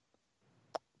what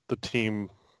the team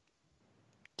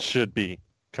should be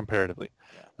comparatively.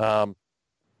 Yeah.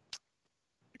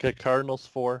 Got Cardinals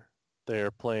 4. They're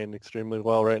playing extremely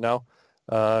well right now.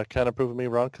 Kind of proving me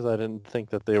wrong because I didn't think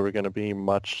that they were going to be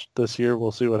much this year.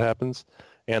 We'll see what happens.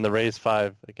 And the Rays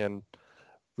 5, again,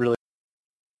 really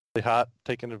hot,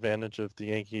 taking advantage of the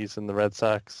Yankees and the Red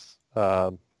Sox.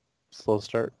 Slow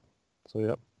start. So,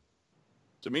 yep.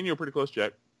 So me and you are pretty close,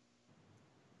 Jack.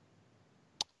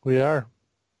 We are.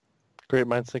 Great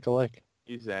minds think alike.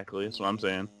 Exactly. That's what I'm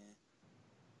saying.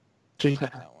 Gee,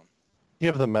 That one. you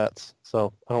have the Mets,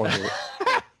 so I don't want to hear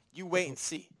it. You wait and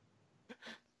see.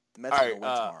 The Mets All are going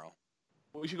right, to win tomorrow.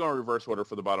 We should go in reverse order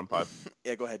for the bottom 5.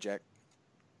 Yeah, go ahead, Jack.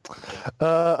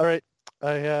 All right.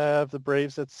 I have the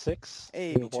Braves at 6.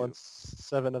 Hey, They've me too. won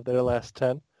 7 of their last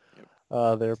 10.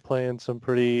 Yep. They're playing some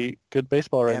pretty good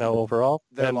baseball right And now overall.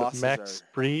 their And losses Max are-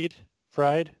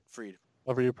 Fried, Freed.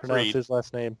 however you pronounce Fried. his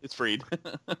last name. It's Freed.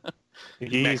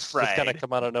 He's Max just kind of Fried.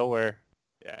 come out of nowhere.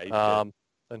 Yeah, he's good.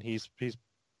 And he's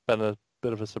been a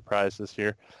bit of a surprise this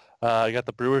year. I got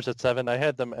the Brewers at 7. I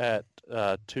had them at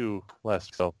 2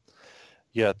 last. So,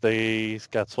 yeah, they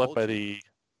got swept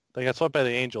Told by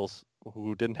the Angels,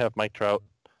 who didn't have Mike Trout.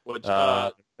 Which missing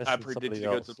I predicted somebody to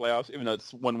go else. to the playoffs, even though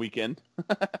it's 1 weekend.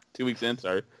 2 weeks in,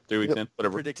 sorry. 3 weeks in,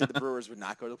 whatever. Predicted the Brewers would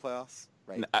not go to the playoffs,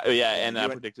 right? Yeah, and You I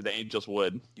and- predicted the Angels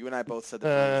would. You and I both said the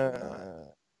Brewers would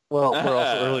not. Well, we're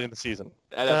also early in the season.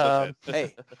 That's okay.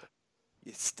 Hey,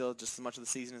 it's still just as much of the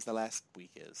season as the last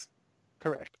week is.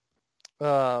 Correct.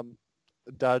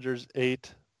 Dodgers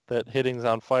 8. That hitting's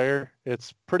on fire.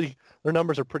 Their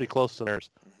numbers are pretty close to theirs,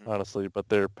 honestly, but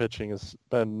their pitching has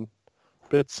been a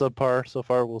bit subpar so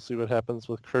far. We'll see what happens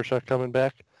with Kershaw coming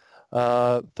back.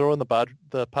 Throwing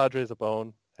the Padres a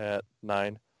bone at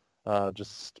 9.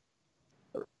 Just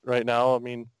right now, I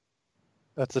mean,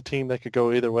 that's a team that could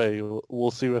go either way.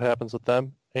 We'll see what happens with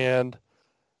them. And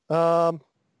I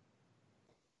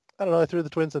don't know. I threw the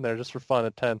Twins in there just for fun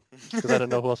at 10 because I didn't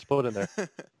know who else to put in there.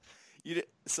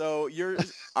 So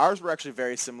ours were actually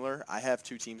very similar. I have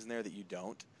 2 teams in there that you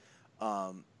don't,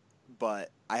 but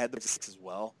I had the 6 as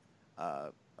well.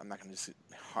 I'm not going to just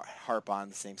harp on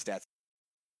the same stats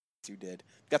you did.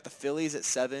 Got the Phillies at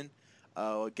 7.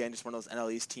 Again, just one of those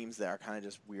NL East teams that are kind of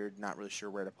just weird, not really sure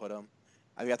where to put them.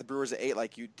 I've got the Brewers at 8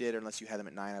 like you did, unless you had them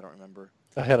at 9. I don't remember.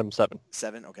 I had them 7.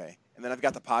 7, okay. And then I've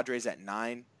got the Padres at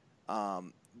 9.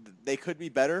 They could be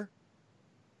better.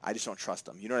 I just don't trust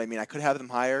them. You know what I mean? I could have them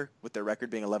higher with their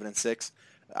record being 11-6.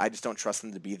 I just don't trust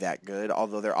them to be that good,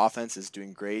 although their offense is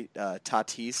doing great.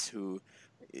 Tatis, who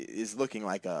is looking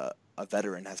like a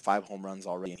veteran, has 5 home runs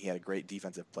already, and he had a great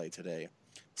defensive play today.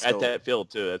 At that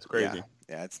field, too. That's crazy.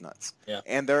 Yeah, it's nuts. Yeah.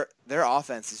 And their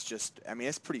offense is just, I mean,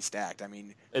 it's pretty stacked. I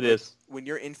mean, It is. when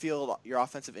your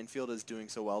offensive infield is doing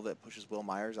so well that it pushes Will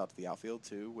Myers out to the outfield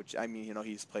too, which, I mean,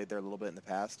 he's played there a little bit in the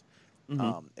past.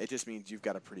 It just means you've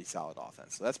got a pretty solid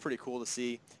offense. So that's pretty cool to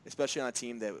see, especially on a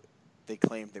team that they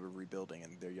claimed they were rebuilding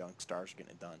and their young stars are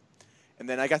getting it done. And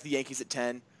then I got the Yankees at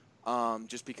 10,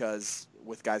 just because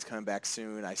with guys coming back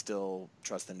soon, I still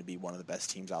trust them to be one of the best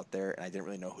teams out there, and I didn't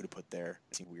really know who to put there.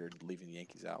 It seemed weird leaving the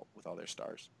Yankees out with all their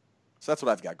stars. So that's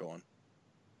what I've got going.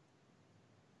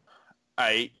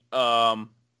 I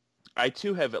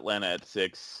too have Atlanta at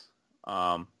 6.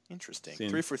 Interesting. Seen-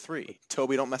 3 for 3.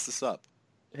 Toby, don't mess this up.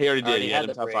 He already I did. already He had had him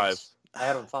the top 5. Braves. I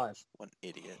had them 5. What an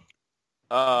idiot.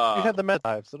 You had the Mets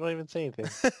 5, so don't even say anything.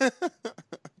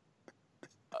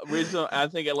 reason I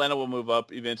think Atlanta will move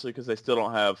up eventually because they still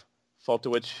don't have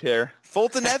Fultowicz here.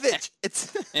 Fultonevich.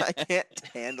 I can't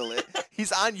handle it.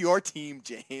 He's on your team,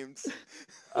 James.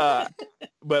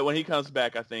 But when he comes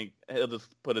back, I think he'll just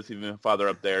put us even farther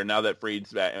up there. Now that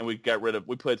Freed's back, and we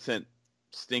sent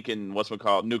stinking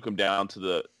Newcomb down to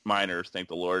the minors. Thank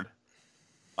the Lord.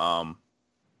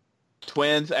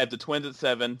 Twins. I have the Twins at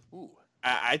 7. Ooh.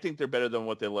 I think they're better than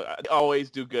what they look. They always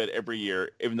do good every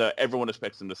year, even though everyone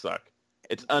expects them to suck.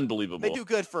 It's unbelievable. They do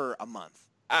good for a month.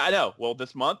 I know. Well,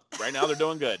 this month, right now, they're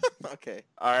doing good. Okay.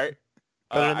 All right.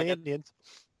 Better than the Indians.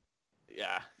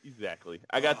 Yeah, exactly.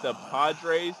 I got the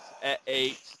Padres at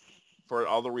 8 for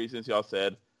all the reasons y'all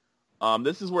said.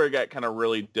 This is where it got kind of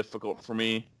really difficult for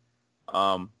me.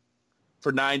 For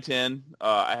 9-10,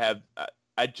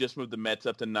 I just moved the Mets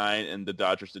up to 9 and the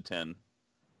Dodgers to 10.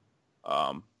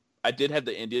 I did have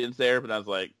the Indians there, but I was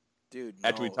like, dude,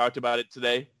 after we talked about it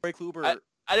today, Corey Kluber.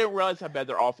 I didn't realize how bad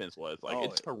their offense was.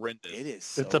 It's horrendous. It is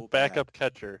so It's a backup bad.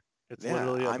 catcher. It's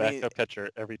literally a backup catcher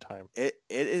every time.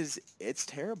 It's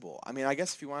terrible. I mean, I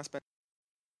guess if you want to spend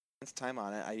some time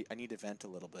on it, I need to vent a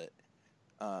little bit.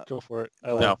 Go for it.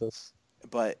 I like this.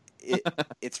 But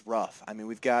it's rough. I mean,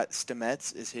 we've got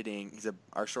Stamets is hitting. He's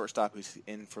our shortstop who's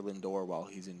in for Lindor while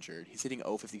he's injured. He's hitting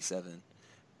 .057.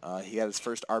 He got his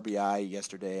first RBI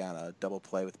yesterday on a double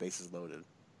play with bases loaded.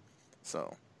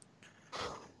 So,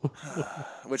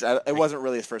 it wasn't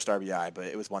really his first RBI, but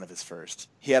it was one of his first.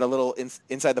 He had a little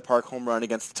inside the park home run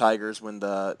against the Tigers when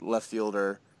the left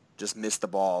fielder just missed the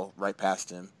ball right past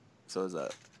him. So it was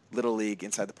a little league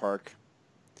inside the park.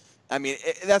 I mean,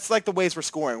 that's like the ways we're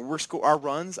scoring. Our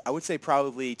runs, I would say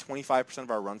probably 25% of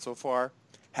our runs so far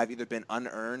have either been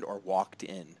unearned or walked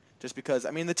in. Just because, I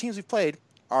mean, the teams we've played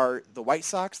are the White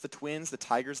Sox, the Twins, the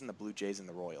Tigers, and the Blue Jays and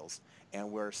the Royals.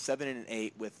 And we're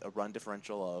 7-8 with a run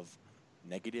differential of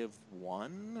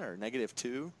 -1 or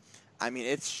 -2. I mean,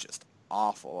 it's just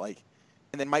awful. And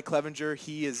then Mike Clevenger,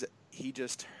 he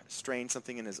just strained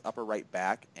something in his upper right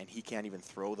back, and he can't even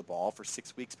throw the ball for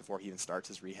 6 weeks before he even starts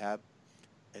his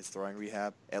throwing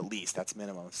rehab. At least that's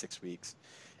minimum 6 weeks.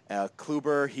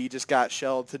 Kluber, he just got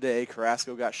shelled today.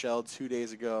 Carrasco got shelled 2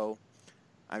 days ago.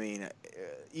 I mean,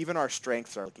 even our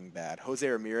strengths are looking bad. Jose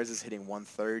Ramirez is hitting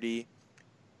 130.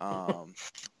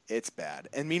 It's bad.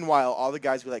 And meanwhile, all the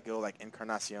guys we let go, like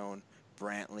Encarnacion,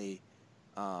 Brantley,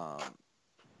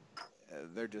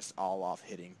 they're just all off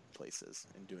hitting places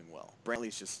and doing well.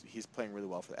 Brantley's he's playing really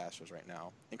well for the Astros right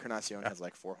now. Encarnacion has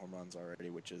like 4 home runs already,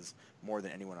 which is more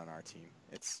than anyone on our team.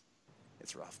 It's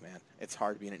rough, man. It's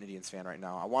hard to be an Indians fan right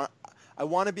now. I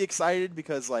want to be excited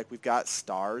because like we've got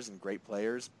stars and great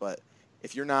players, but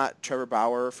if you're not Trevor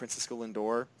Bauer, Francisco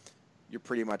Lindor, you're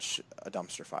pretty much a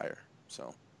dumpster fire.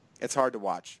 So it's hard to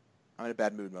watch. I'm in a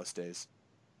bad mood most days.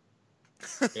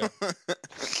 Yeah.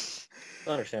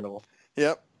 Understandable.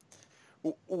 Yep.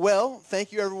 Well,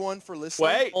 thank you everyone for listening.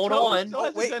 Wait, Hold on.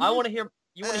 wait. I want to hear.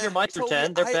 You want to hear my through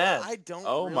 10? They're bad. I don't.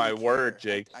 Oh really my care. word,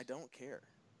 Jake. I don't care.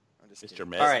 I'm just Mr. kidding.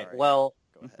 Mets. All right. Sorry. Well,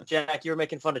 Go ahead. Jack, you were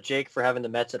making fun of Jake for having the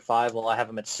Mets at 5. Well, I have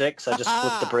them at 6. I just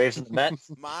flipped the Braves and the Mets.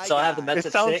 My So I have the guy. Mets It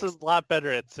at sounds 6. a lot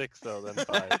better at 6 though than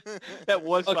 5. That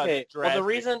was Okay. Well,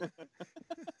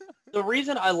 the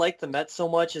reason I like the Mets so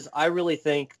much is I really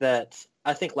think that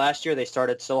last year they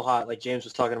started so hot, like James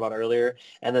was talking about earlier,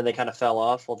 and then they kind of fell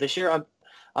off. Well, this year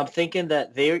I'm thinking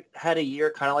that they had a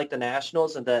year kind of like the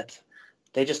Nationals, and that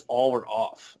they just all were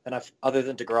off, and other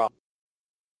than DeGrom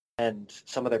and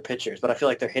some of their pitchers. But I feel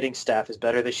like their hitting staff is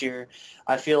better this year.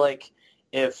 I feel like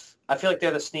they're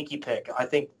the sneaky pick. I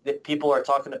think that people are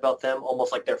talking about them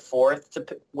almost like they're 4th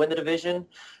to win the division,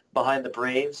 behind the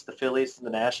Braves, the Phillies, and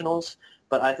the Nationals.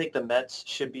 But I think the Mets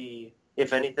should be,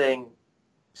 if anything,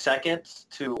 second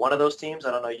to one of those teams.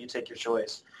 I don't know. You take your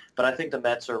choice. But I think the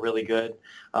Mets are really good.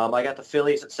 I got the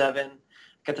Phillies at 7,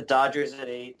 got the Dodgers at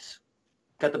 8,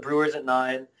 got the Brewers at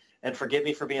 9, and forgive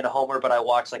me for being a homer, but I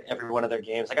watched like every one of their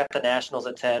games. I got the Nationals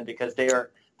at 10 because they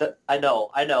are I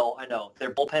know.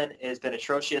 Their bullpen has been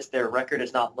atrocious. Their record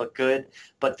does not look good,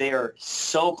 but they are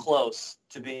so close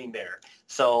to being there.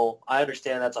 So I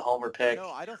understand that's a homer pick. No,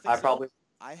 I don't think so.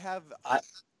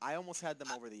 I almost had them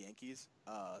over the Yankees.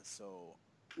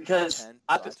 Because 10,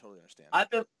 I totally understand.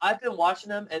 I've been watching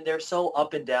them, and they're so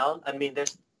up and down. I mean,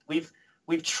 we've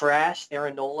trashed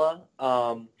Aaron Nola.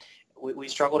 We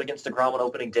struggled against DeGrom on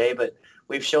opening day, but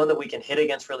we've shown that we can hit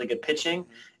against really good pitching,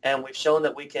 and we've shown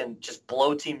that we can just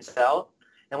blow teams out,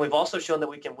 and we've also shown that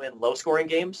we can win low-scoring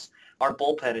games. Our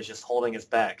bullpen is just holding us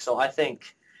back. So I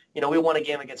think we won a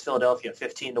game against Philadelphia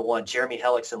 15-1. Jeremy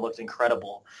Hellickson looked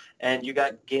incredible. And you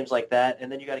got games like that.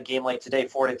 And then you got a game like today,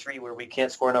 4-3, where we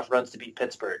can't score enough runs to beat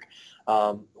Pittsburgh.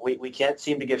 We can't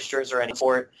seem to give Scherzer any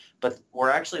support, but we're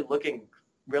actually looking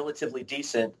relatively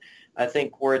decent. I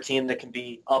think we're a team that can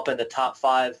be up in the top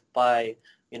 5 by,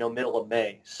 middle of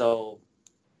May. So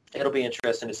it'll be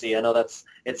interesting to see. I know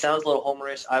it sounds a little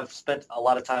homerish. I've spent a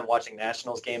lot of time watching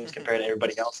Nationals games compared to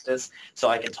everybody else's, so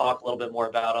I can talk a little bit more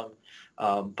about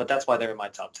them. But that's why they're in my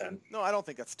top 10. No, I don't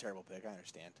think that's a terrible pick. I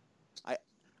understand.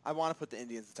 I want to put the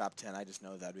Indians in the top 10. I just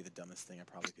know that'd be the dumbest thing I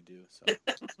probably could do. So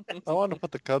I want to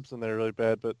put the Cubs in there really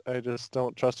bad, but I just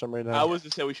don't trust them right now. I was to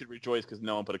say we should rejoice because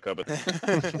no one put a Cub in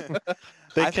there.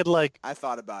 I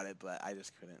thought about it, but I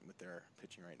just couldn't with their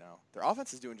pitching right now. Their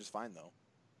offense is doing just fine, though.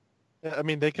 Yeah, I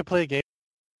mean, they could play a game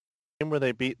where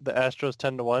they beat the Astros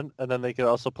 10-1, and then they could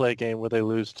also play a game where they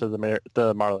lose to the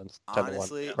Marlins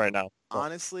 10-1 right now. So.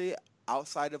 Honestly,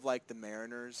 outside of like the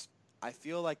Mariners, I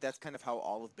feel like that's kind of how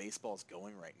all of baseball is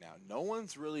going right now. No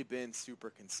one's really been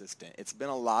super consistent. It's been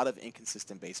a lot of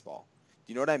inconsistent baseball.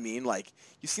 Do you know what I mean? Like,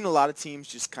 you've seen a lot of teams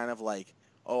just kind of like,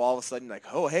 all of a sudden, like,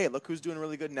 oh, hey, look who's doing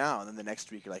really good now. And then the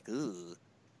next week you're like, ugh.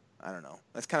 I don't know.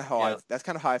 That's kind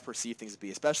of how I perceive things to be,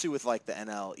 especially with like the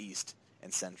NL East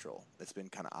and Central. That's been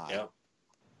kind of odd. Yeah.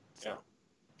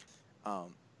 So,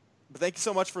 but thank you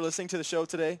so much for listening to the show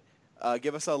today.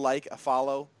 Give us a like, a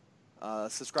follow,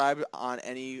 subscribe on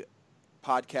any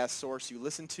podcast source you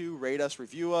listen to, rate us,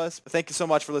 review us. But thank you so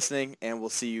much for listening, and we'll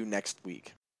see you next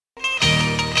week.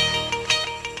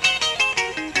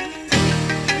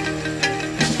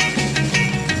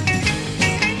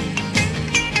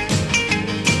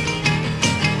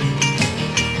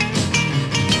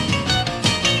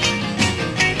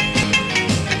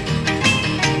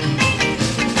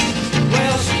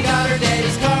 Well, she got her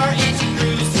daddy's car and she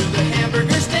cruised through the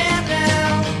hamburger stand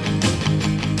now.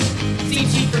 See,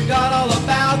 she forgot all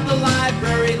about the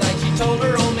library like she told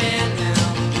her old man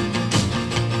now.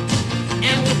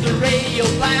 And with the radio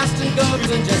blasting, go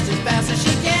cruising just as fast as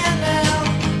she can now.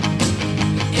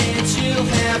 And she'll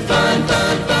have fun,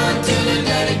 fun, fun.